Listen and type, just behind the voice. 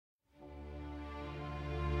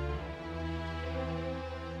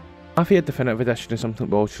Mafia Definitive Edition is something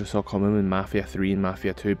we all should have saw coming when Mafia 3 and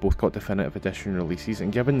Mafia 2 both got Definitive Edition releases,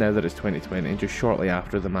 and given now that it's 2020 and just shortly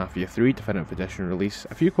after the Mafia 3 Definitive Edition release,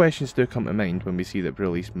 a few questions do come to mind when we see that we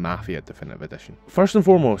released Mafia Definitive Edition. First and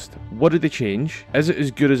foremost, what did they change? Is it as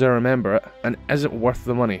good as I remember it? And is it worth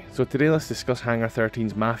the money? So today let's discuss Hangar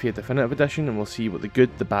 13's Mafia Definitive Edition, and we'll see what the good,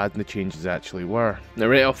 the bad and the changes actually were. Now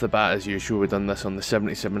right off the bat, as usual, we've done this on the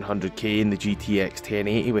 7700K and the GTX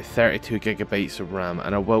 1080 with 32GB of RAM,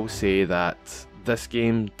 and I will say that this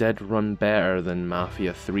game did run better than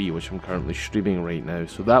Mafia 3, which I'm currently streaming right now,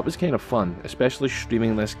 so that was kind of fun, especially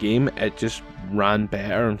streaming this game. It just ran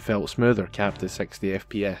better and felt smoother, capped at 60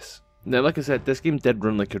 FPS. Now, like I said, this game did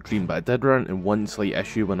run like a dream, but it did run into one slight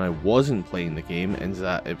issue when I wasn't playing the game, in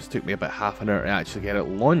that it took me about half an hour to actually get it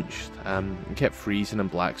launched. It kept freezing and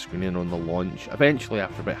black screening on the launch. Eventually,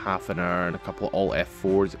 after about half an hour and a couple of Alt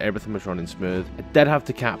F4s, everything was running smooth. I did have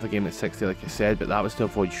to cap the game at 60 like I said, but that was to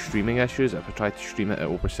avoid streaming issues. If I tried to stream it at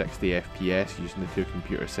over 60 FPS using the two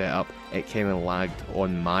computer setup, it kind of lagged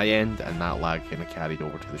on my end, and that lag kind of carried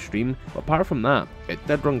over to the stream. But apart from that, it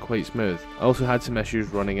did run quite smooth. I also had some issues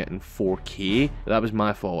running it in 4K, but that was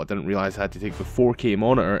my fault. I didn't realise I had to take the 4K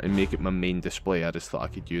monitor and make it my main display. I just thought I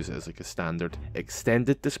could use it as like a standard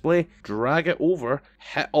extended display, drag it over,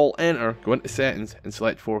 hit Alt Enter, go into settings and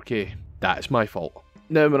select 4K. That is my fault.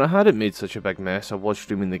 Now, when I hadn't made such a big mess, I was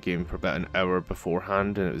streaming the game for about an hour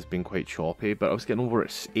beforehand and it was being quite choppy, but I was getting over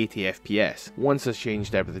at 80 FPS. Once I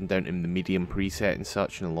changed everything down to the medium preset and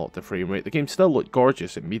such and unlocked the frame rate, the game still looked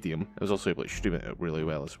gorgeous at medium. I was also able to stream it really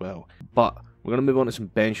well as well. But we're going to move on to some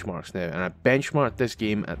benchmarks now, and I benchmarked this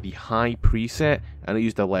game at the high preset and I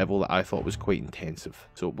used a level that I thought was quite intensive.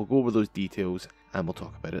 So we'll go over those details and we'll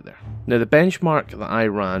talk about it there. Now, the benchmark that I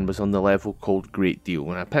ran was on the level called Great Deal,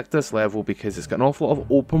 and I picked this level because it's got an awful lot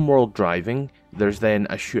of open world driving. There's then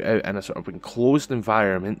a shootout in a sort of enclosed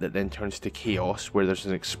environment that then turns to chaos, where there's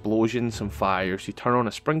an explosion, some fires, you turn on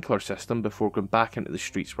a sprinkler system before going back into the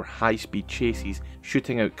streets where high-speed chases,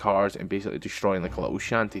 shooting out cars and basically destroying like a little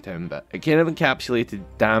shantytown bit. It kind of encapsulated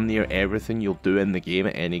damn near everything you'll do in the game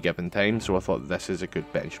at any given time, so I thought this is a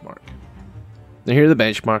good benchmark. Now here are the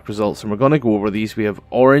benchmark results, and we're going to go over these. We have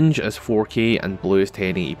orange as 4K and blue as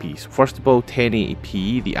 1080p. So first of all,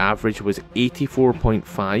 1080p, the average was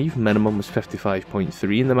 84.5, minimum was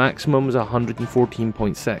 55.3, and the maximum was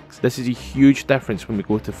 114.6. This is a huge difference when we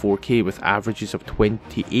go to 4K, with averages of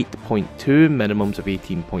 28.2, minimums of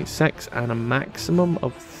 18.6, and a maximum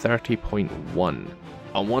of 30.1.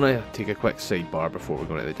 I want to take a quick sidebar before we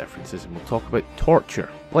go into the differences, and we'll talk about torture.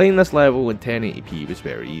 Playing this level in 1080p was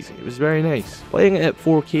very easy, it was very nice. Playing it at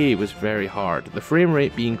 4K was very hard, the frame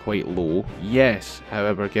rate being quite low, yes.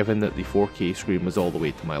 However, given that the 4K screen was all the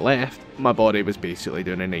way to my left, my body was basically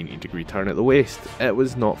doing a 90-degree turn at the waist. It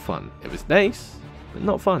was not fun. It was nice, but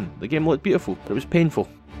not fun. The game looked beautiful, but it was painful.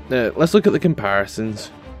 Now, let's look at the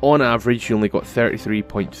comparisons. On average, you only got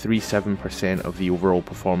 33.37% of the overall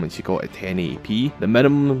performance you got at 1080p. The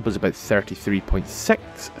minimum was about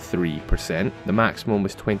 33.63%. The maximum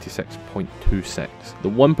was 26.26. The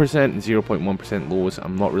 1% and 0.1% lows,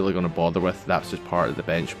 I'm not really going to bother with. That's just part of the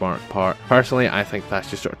benchmark part. Personally, I think that's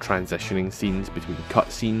just sort of transitioning scenes between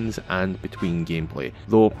cutscenes and between gameplay.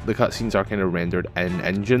 Though the cutscenes are kind of rendered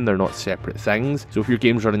in-engine, they're not separate things. So if your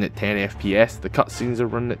game's running at 10 FPS, the cutscenes are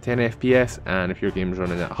running at 10 FPS, and if your game's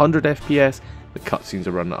running at 100 FPS, the cutscenes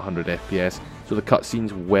are running at 100 FPS. So the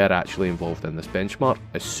cutscenes were actually involved in this benchmark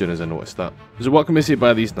as soon as I noticed that. So what can we say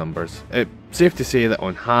by these numbers? It's safe to say that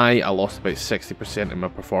on high, I lost about 60% of my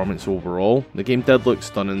performance overall. The game did look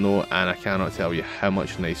stunning though, and I cannot tell you how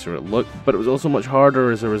much nicer it looked, but it was also much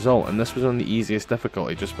harder as a result, and this was on the easiest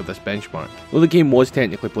difficulty just for this benchmark. Though the game was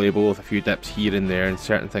technically playable with a few dips here and there and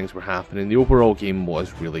certain things were happening, the overall game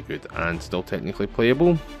was really good and still technically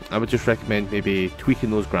playable. I would just recommend maybe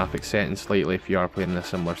tweaking those graphics settings slightly if you are playing in a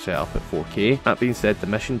similar setup at 4K. That being said, the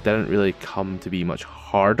mission didn't really come to be much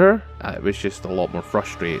harder. It was just a lot more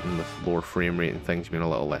frustrating with lower frame rate and things being a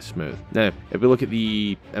little less smooth. Now, if we look at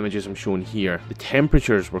the images I'm showing here, the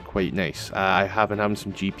temperatures were quite nice. I have been having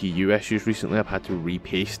some GPU issues recently. I've had to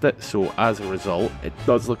repaste it, so as a result, it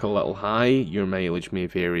does look a little high. Your mileage may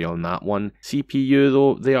vary on that one. CPU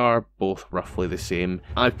though, they are both roughly the same.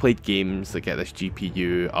 I've played games that get this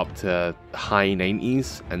GPU up to high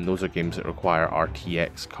 90s, and those are games that require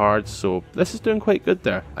RTX cards, so this is doing quite good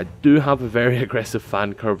there. I do have a very aggressive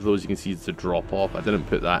fan curve though, as you can see it's a drop off. I didn't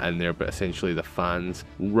put that in there, but essentially the fans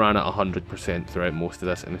ran at 100% throughout most of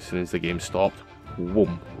this, and as soon as the game stopped,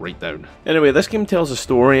 whoom, right down. Anyway, this game tells a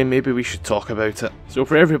story and maybe we should talk about it. So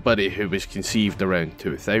for everybody who was conceived around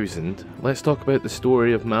 2000, let's talk about the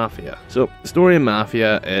story of Mafia. So the story of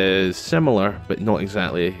Mafia is similar but not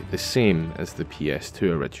exactly the same as the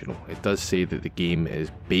PS2 original. It does say that the game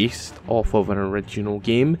is based off of an original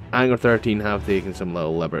game. Hangar 13 have taken some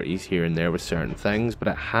little liberties here and there with certain things, but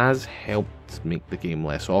it has helped make the game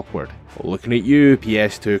less awkward. Looking at you,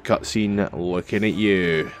 PS2 cutscene, looking at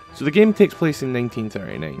you. So the game takes place in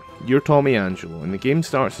 1939. You're Tommy Angelo, and the game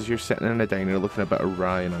starts as you're sitting in a diner looking a bit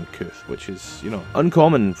awry and uncouth, which is,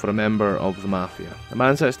 uncommon for a member of the Mafia. A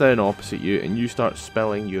man sits down opposite you, and you start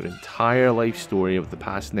spilling your entire life story of the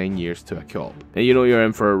past 9 years to a cop. Now you know you're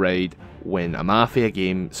in for a ride when a Mafia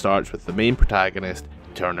game starts with the main protagonist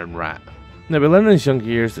turning rat. Now we learn in his younger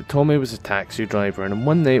years that Tommy was a taxi driver, and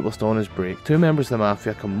one night whilst on his break, two members of the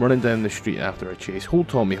Mafia come running down the street after a chase, hold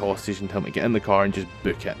Tommy hostage and tell him to get in the car and just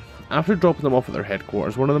book it. After dropping them off at their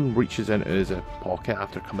headquarters, one of them reaches into his pocket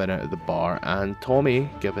after coming out of the bar, and Tommy,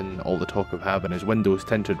 given all the talk of having his windows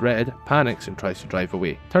tinted red, panics and tries to drive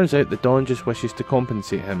away. Turns out the Don just wishes to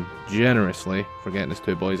compensate him generously for getting his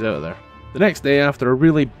two boys out of there. The next day, after a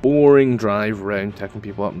really boring drive around picking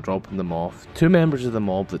people up and dropping them off, two members of the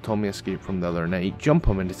mob that Tommy escaped from the other night jump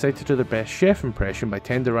him and decide to do their best chef impression by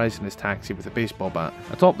tenderising his taxi with a baseball bat.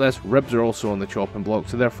 Atop this, ribs are also on the chopping block,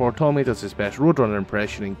 so therefore Tommy does his best roadrunner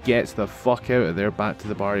impression and gets the fuck out of there back to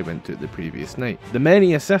the bar he went to the previous night. The men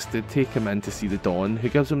he assisted take him in to see the Don, who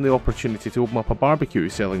gives him the opportunity to open up a barbecue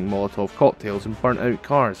selling Molotov cocktails and burnt out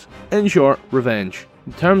cars. In short, revenge.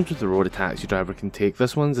 In terms of the road a taxi driver can take,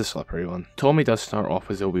 this one's a slippery one. Tommy does start off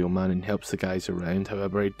as a wheelman and helps the guys around,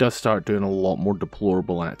 however he does start doing a lot more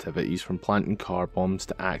deplorable activities, from planting car bombs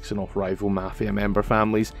to axing off rival Mafia member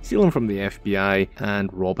families, stealing from the FBI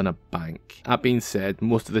and robbing a bank. That being said,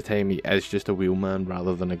 most of the time he is just a wheelman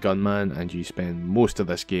rather than a gunman, and you spend most of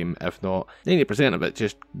this game, if not 90% of it,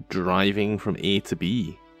 just driving from A to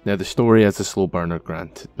B. Now the story is a slow burner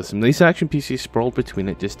granted, with some nice action pieces sprawled between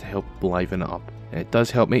it just to help liven it up. And it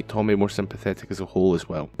does help make Tommy more sympathetic as a whole as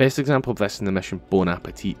well. Best example of this in the mission Bon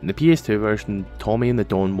Appetit. In the PS2 version, Tommy and the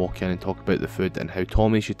Don walk in and talk about the food and how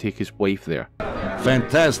Tommy should take his wife there.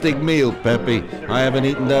 Fantastic meal, Pepe. I haven't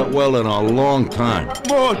eaten that well in a long time.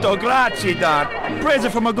 Molto grazie, Don.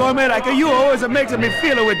 Present from a gourmet like you always makes me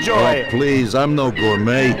feel with joy. Oh, please, I'm no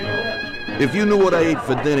gourmet. If you knew what I ate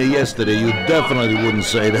for dinner yesterday, you definitely wouldn't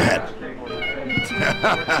say that.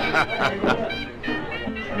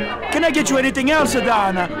 Can I get you anything else,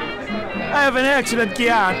 Don? I have an excellent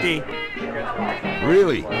Chianti.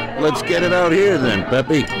 Really? Let's get it out here then,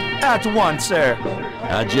 Pepe. At once, sir.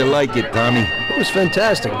 How'd you like it, Tommy? It was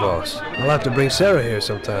fantastic, boss. I'll have to bring Sarah here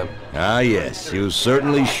sometime. Ah, yes, you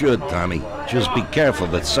certainly should, Tommy. Just be careful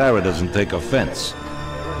that Sarah doesn't take offense.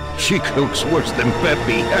 She cooks worse than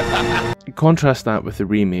Pepe. Contrast that with the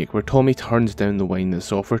remake, where Tommy turns down the wine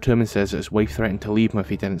that's offered to him and says that his wife threatened to leave him if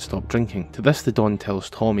he didn't stop drinking. To this, the Don tells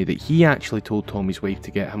Tommy that he actually told Tommy's wife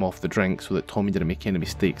to get him off the drink so that Tommy didn't make any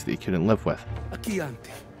mistakes that he couldn't live with. A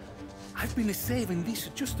Chianti. I've been saving this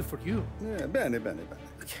just for you. Yeah, bene, bene,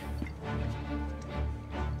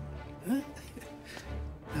 bene.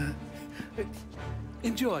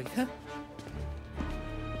 Enjoy, huh?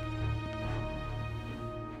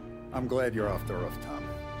 I'm glad you're off the roof, Tom.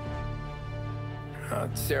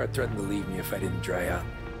 Sarah threatened to leave me if I didn't dry out.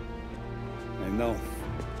 I know.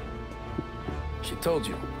 She told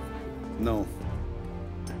you. No.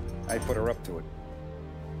 I put her up to it.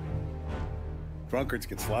 Drunkards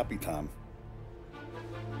get sloppy, Tom.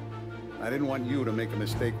 I didn't want you to make a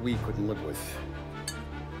mistake we couldn't live with.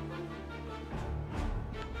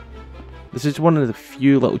 This is one of the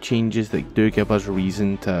few little changes that do give us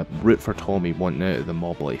reason to root for Tommy wanting out of the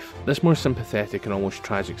mob life. This more sympathetic and almost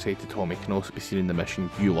tragic side to Tommy can also be seen in the mission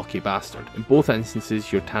You Lucky Bastard. In both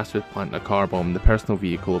instances, you're tasked with planting a car bomb in the personal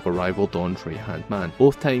vehicle of a rival Don's right-hand man.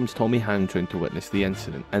 Both times, Tommy hangs round to witness the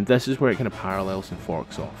incident, and this is where it kind of parallels and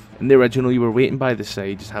forks off. In the original, you were waiting by the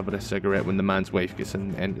side just having a cigarette when the man's wife gets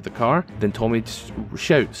into the car, then Tommy just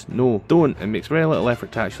shouts, "No, don't," and makes very little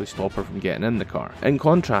effort to actually stop her from getting in the car. In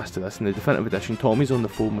contrast to this, in the definitive edition, Tommy's on the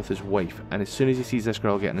phone with his wife, and as soon as he sees this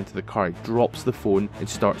girl getting into the car, he drops the phone and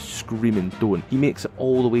starts screaming, "Don't." He makes it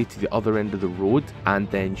all the way to the other end of the road, and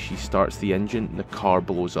then she starts the engine and the car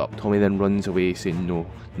blows up. Tommy then runs away saying, "No,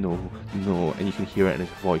 no, no," and you can hear it in his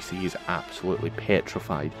voice that he is absolutely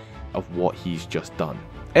petrified of what he's just done.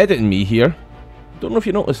 Editing me here. Don't know if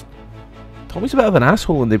you noticed, Tommy's a bit of an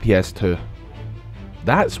asshole in the PS2.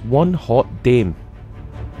 That's one hot dame.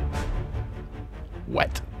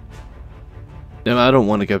 Wet. Now, I don't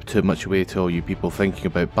want to give too much away to all you people thinking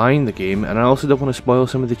about buying the game, and I also don't want to spoil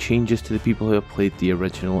some of the changes to the people who have played the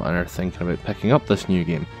original and are thinking about picking up this new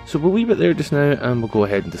game. So we'll leave it there just now, and we'll go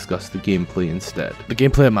ahead and discuss the gameplay instead. The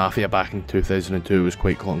gameplay of Mafia back in 2002 was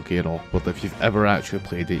quite clunky and all, but if you've ever actually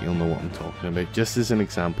played it, you'll know what I'm talking about. Just as an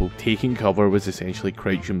example, taking cover was essentially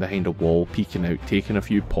crouching behind a wall, peeking out, taking a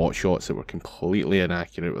few pot shots that were completely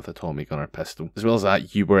inaccurate with a Tommy gun or pistol. As well as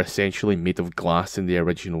that, you were essentially made of glass in the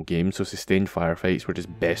original game, so sustained firefights were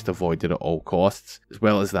just best avoided at all costs. As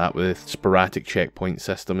well as that, with sporadic checkpoint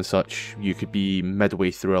system and such, you could be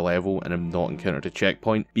midway through a level and have not encountered a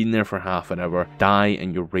checkpoint, been there for half an hour, die,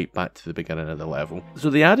 and you're right back to the beginning of the level. So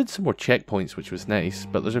they added some more checkpoints, which was nice,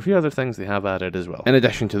 but there's a few other things they have added as well. In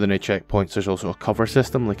addition to the new checkpoints, there's also a cover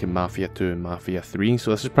system like in Mafia 2 and Mafia 3,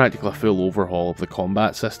 so this is practically a full overhaul of the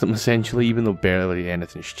combat system essentially. Even though barely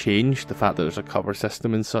anything's changed, the fact that there's a cover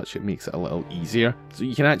system and such, it makes it a little easier. So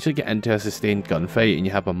you can actually get into a sustained gunfight and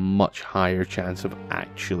you have a much higher chance of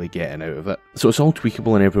actually getting out of it. So it's all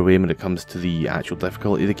tweakable in every way when it comes to the actual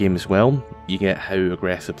difficulty of the game as well. You get how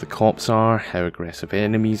aggressive the cops are, how aggressive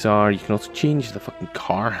enemies are. You can also change the fucking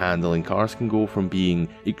car handling. Cars can go from being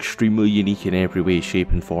extremely unique in every way,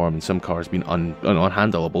 shape and form, and some cars being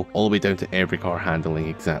unhandleable, all the way down to every car handling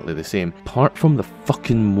exactly the same, apart from the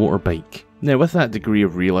fucking motorbike. Now, with that degree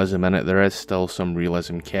of realism in it, there is still some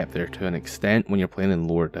realism kept there to an extent when you're playing in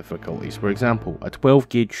lower difficulties. For example, a 12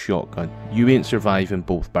 gauge shotgun, you ain't surviving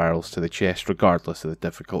both barrels to the chest regardless of the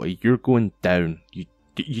difficulty. You're going down.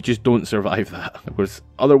 You just don't survive that. Of course,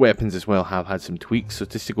 other weapons as well have had some tweaks, so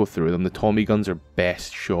just to go through them, the Tommy guns are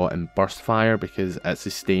best shot in burst fire because at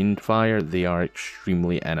sustained fire, they are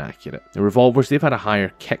extremely inaccurate. The revolvers, they've had a higher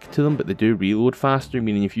kick to them, but they do reload faster,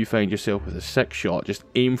 meaning if you find yourself with a 6 shot, just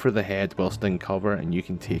aim for the head whilst in cover and you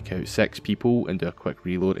can take out 6 people and do a quick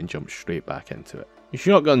reload and jump straight back into it.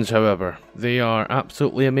 Shotguns, however, they are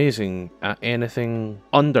absolutely amazing at anything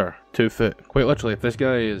under 2 foot. Quite literally, if this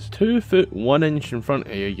guy is 2 foot 1 inch in front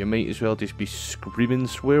of you, you might as well just be screaming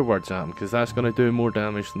swear words at him, because that's going to do more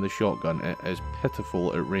damage than the shotgun. It is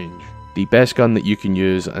pitiful at range. The best gun that you can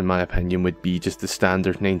use, in my opinion, would be just the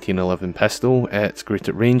standard 1911 pistol. It's great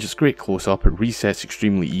at range, it's great close up, it resets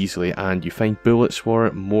extremely easily, and you find bullets for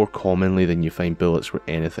it more commonly than you find bullets for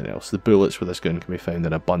anything else. The bullets for this gun can be found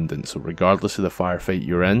in abundance, so regardless of the firefight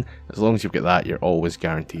you're in, as long as you've got that, you're always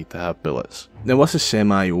guaranteed to have bullets. Now, what's a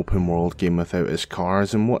semi-open world game without its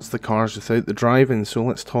cars, and what's the cars without the driving? So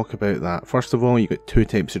let's talk about that. First of all, you've got 2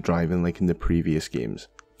 types of driving like in the previous games.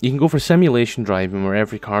 You can go for simulation driving, where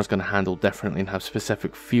every car is going to handle differently and have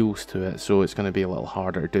specific feels to it, so it's going to be a little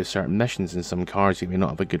harder to do certain missions in some cars you may not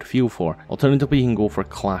have a good feel for. Alternatively, you can go for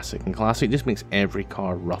classic, and classic just makes every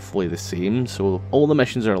car roughly the same, so all the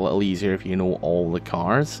missions are a little easier if you know all the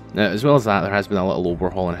cars. Now, as well as that, there has been a little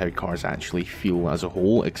overhaul in how cars actually feel as a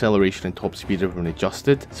whole. Acceleration and top speed have been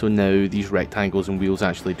adjusted, so now these rectangles and wheels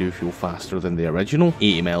actually do feel faster than the original.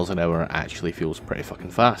 80 miles an hour actually feels pretty fucking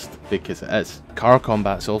fast, because it is. Car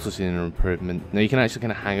combat's also seen an improvement. Now you can actually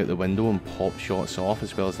kind of hang out the window and pop shots off,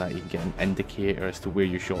 as well as that you can get an indicator as to where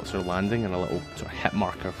your shots are landing and a little sort of hit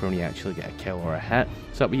marker for when you actually get a kill or a hit,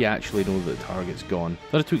 so that way you actually know that the target's gone.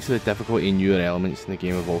 Other tweaks to the difficulty and newer elements in the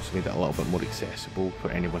game have also made it a little bit more accessible for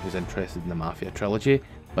anyone who's interested in the Mafia trilogy,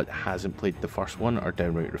 but hasn't played the first one or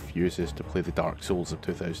downright refuses to play the Dark Souls of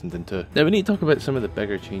 2002. Now we need to talk about some of the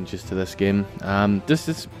bigger changes to this game. This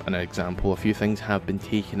is an example. A few things have been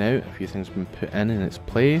taken out, a few things have been put in its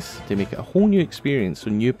place to make it a whole new experience, so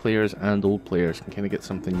new players and old players can kind of get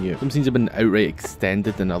something new. Some scenes have been outright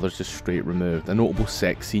extended and others just straight removed. A notable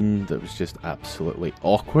sex scene that was just absolutely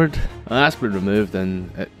awkward, that's been removed, and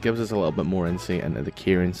it gives us a little bit more insight into the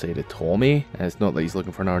caring side of Tommy. And it's not that he's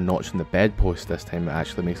looking for another notch in the bedpost this time, it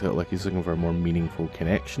actually makes it look like he's looking for a more meaningful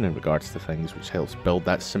connection in regards to things, which helps build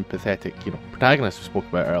that sympathetic, protagonist we spoke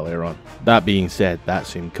about earlier on. That being said, that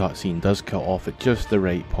same cutscene does cut off at just the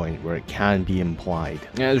right point where it can be implied.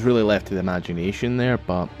 It is really left to the imagination there,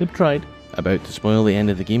 but they've tried. About to spoil the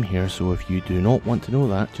end of the game here, so if you do not want to know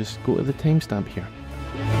that, just go to the timestamp here.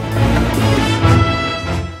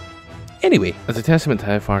 Anyway, as a testament to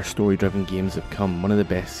how far story-driven games have come, one of the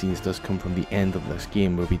best scenes does come from the end of this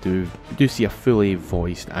game, where we do see a fully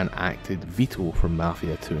voiced and acted Vito from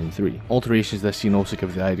Mafia 2 and 3. Alterations to this scene also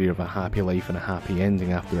give the idea of a happy life and a happy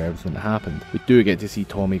ending after everything that happened. We do get to see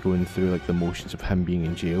Tommy going through the motions of him being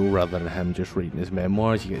in jail rather than him just writing his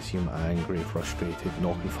memoirs. You get to see him angry, frustrated,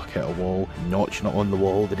 knocking fuck out a wall, notching it on the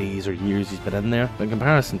wall the days or years he's been in there. But in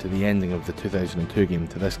comparison to the ending of the 2002 game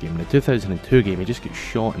to this game, in the 2002 game he just gets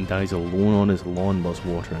shot and dies alone mown on his lawn whilst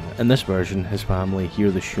watering it. In this version, his family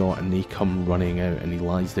hear the shot and they come running out and he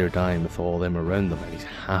lies there dying with all of them around them and he's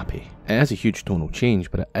happy. It is a huge tonal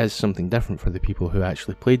change, but it is something different for the people who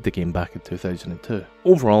actually played the game back in 2002.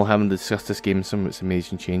 Overall, having discussed this game and some of its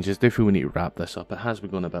amazing changes, I do feel we need to wrap this up. It has been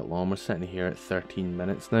going a bit long, we're sitting here at 13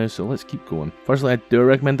 minutes now, so let's keep going. Firstly, do I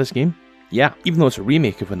recommend this game? Yeah, even though it's a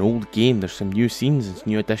remake of an old game, there's some new scenes and some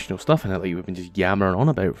new additional stuff in it that we've been just yammering on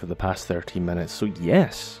about for the past 13 minutes, so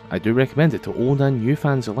yes, I do recommend it to old and new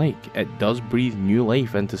fans alike. It does breathe new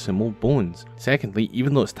life into some old bones. Secondly,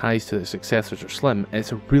 even though its ties to the successors are slim,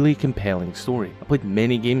 it's a really compelling story. I played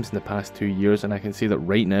many games in the past 2 years and I can say that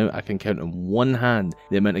right now I can count on one hand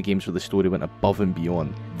the amount of games where the story went above and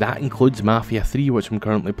beyond. That includes Mafia 3, which I'm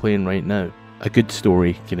currently playing right now. A good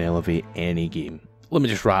story can elevate any game. Let me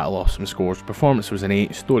just rattle off some scores. Performance was an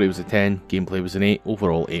 8, story was a 10, gameplay was an 8,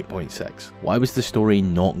 overall 8.6. Why was the story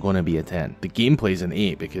not going to be a 10? The gameplay's an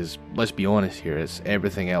 8 because, let's be honest here, it's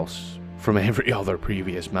everything else from every other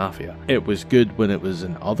previous Mafia. It was good when it was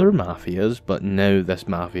in other Mafias, but now this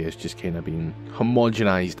Mafia is just kind of being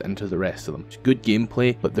homogenized into the rest of them. It's good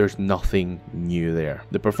gameplay, but there's nothing new there.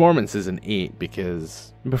 The performance is an 8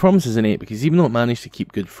 because even though it managed to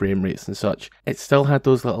keep good frame rates and such, it still had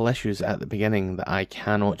those little issues at the beginning that I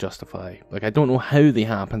cannot justify. Like, I don't know how they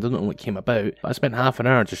happened, I don't know what came about, but I spent half an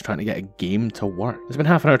hour just trying to get a game to work. I spent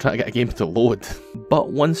half an hour trying to get a game to load.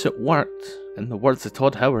 But once it worked, in the words of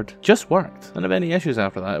Todd Howard, just worked. Didn't have any issues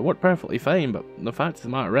after that. It worked perfectly fine, but the fact of the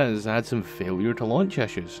matter is, I had some failure to launch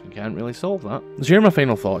issues. You can't really solve that. So here are my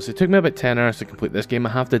final thoughts. It took me about 10 hours to complete this game. I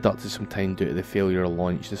have deducted some time due to the failure of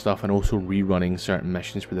launch and stuff, and also rerunning certain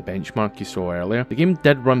missions for the benchmark you saw earlier. The game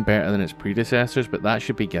did run better than its predecessors, but that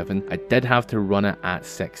should be given. I did have to run it at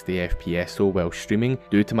 60 FPS though while streaming.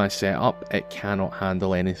 Due to my setup, it cannot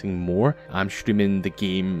handle anything more. I'm streaming the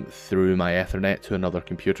game through my Ethernet to another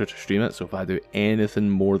computer to stream it, so if I do anything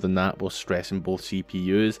more than that while stressing both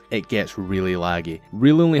CPUs, it gets really laggy.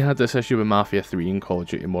 Really only had this issue with Mafia 3 and Call of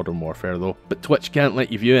Duty Modern Warfare though, but Twitch can't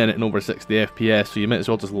let you view anything over 60 FPS, so you might as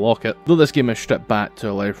well just lock it. Though this game is stripped back to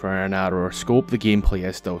allow for a narrower scope, the gameplay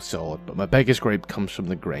is still solid, but my biggest gripe comes from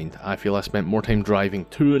the grind. I feel I spent more time driving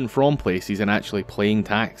to and from places and actually playing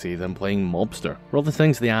Taxi than playing Mobster. For all the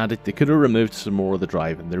things they added, they could have removed some more of the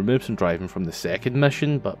driving. They removed some driving from the second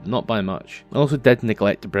mission, but not by much. I also did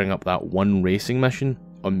neglect to bring up that one racing mission.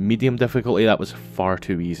 On medium difficulty, that was far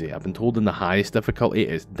too easy. I've been told in the highest difficulty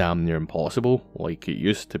it's damn near impossible, like it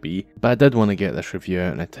used to be. But I did want to get this review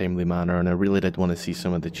out in a timely manner, and I really did want to see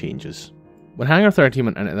some of the changes. When Hangar 13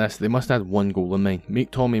 went into this, they must have had one goal in mind: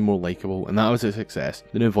 make Tommy more likeable, and that was a success.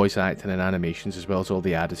 The new voice acting and animations, as well as all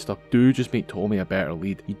the added stuff, do just make Tommy a better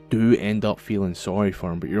lead. You do end up feeling sorry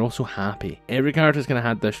for him, but you're also happy. Every character's going to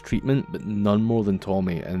have this treatment, but none more than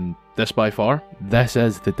Tommy, and this by far, this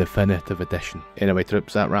is the definitive edition. Anyway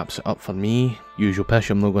troops, that wraps it up for me. Usual pish,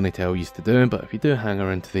 I'm not going to tell you to do, but if you do hang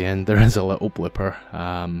around to the end, there is a little blooper.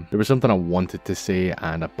 There was something I wanted to say,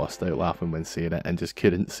 and I bust out laughing when saying it, and just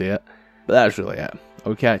couldn't say it. But that's really it.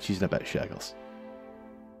 I'll catch you in a bit, shaggles.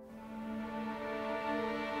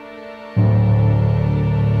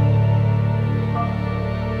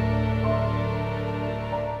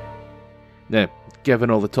 Now,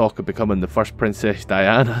 given all the talk of becoming the first Princess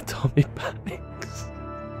Diana, Tommy panics.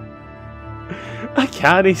 I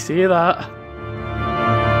can't say that.